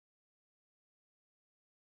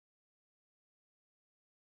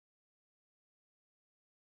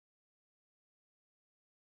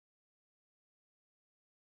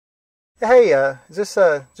Hey, is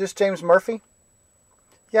this James Murphy?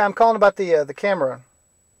 Yeah, I'm calling about the camera.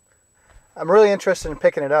 I'm really interested in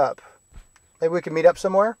picking it up. Maybe we can meet up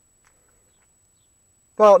somewhere?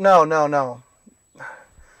 Well, no.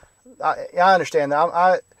 I understand that.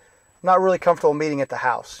 I'm not really comfortable meeting at the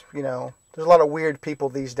house. You know, there's a lot of weird people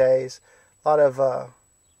these days. A lot of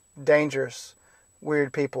dangerous,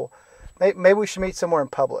 weird people. Maybe we should meet somewhere in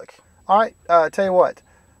public. All right, tell you what.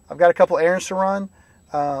 I've got a couple errands to run,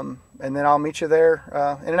 and then I'll meet you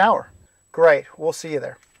there in an hour. Great. We'll see you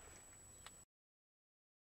there.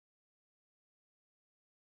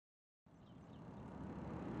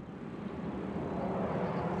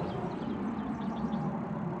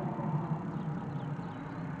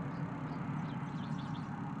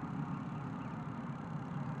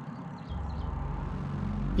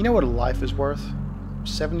 You know what a life is worth?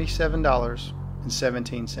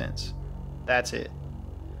 $77.17. That's it.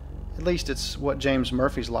 At least it's what James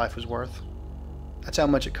Murphy's life was worth. That's how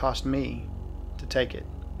much it cost me to take it.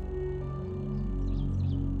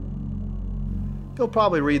 You'll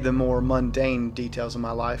probably read the more mundane details of my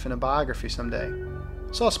life in a biography someday,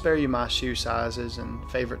 so I'll spare you my shoe sizes and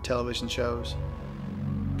favorite television shows.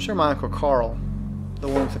 I'm sure my Uncle Carl, the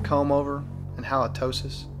one with the comb over and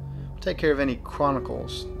halitosis, will take care of any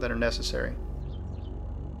chronicles that are necessary.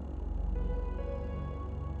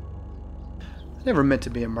 I never meant to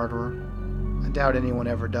be a murderer. I doubt anyone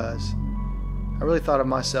ever does. I really thought of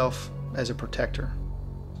myself as a protector.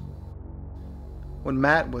 When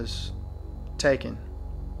Matt was taken,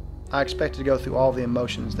 I expected to go through all the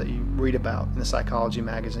emotions that you read about in the psychology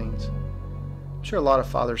magazines. I'm sure a lot of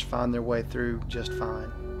fathers find their way through just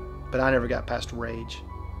fine, but I never got past rage.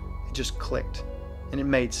 It just clicked, and it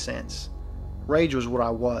made sense. Rage was what I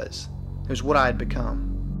was. It was what I had become.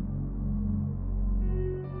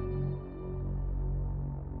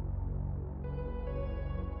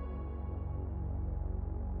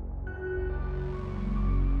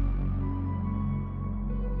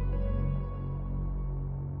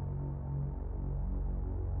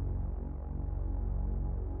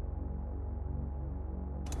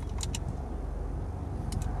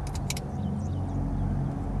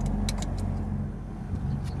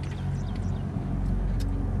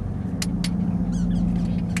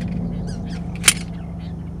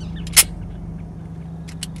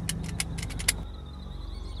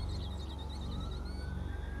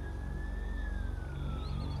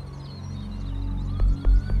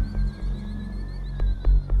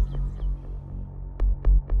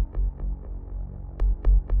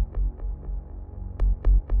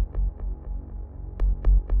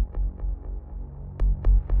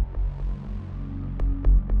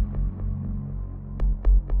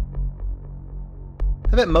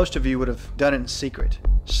 I bet most of you would have done it in secret,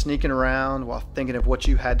 sneaking around while thinking of what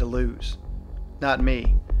you had to lose. Not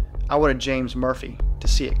me. I wanted James Murphy to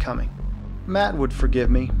see it coming. Matt would forgive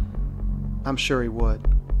me. I'm sure he would.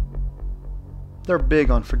 They're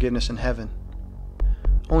big on forgiveness in heaven.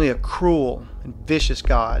 Only a cruel and vicious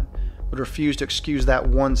God would refuse to excuse that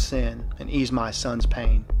one sin and ease my son's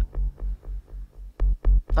pain.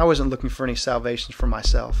 I wasn't looking for any salvation for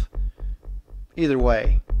myself. Either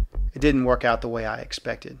way, it didn't work out the way I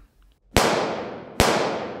expected.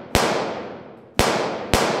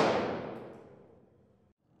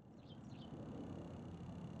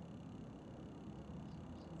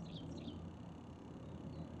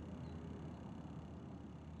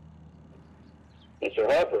 Mr.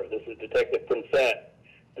 Harper, this is Detective Prinsett.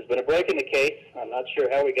 There's been a break in the case. I'm not sure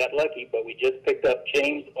how we got lucky, but we just picked up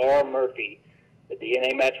James R. Murphy. The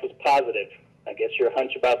DNA match was positive. I guess your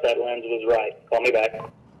hunch about that lens was right. Call me back.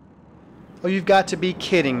 Oh, you've got to be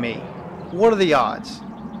kidding me. What are the odds?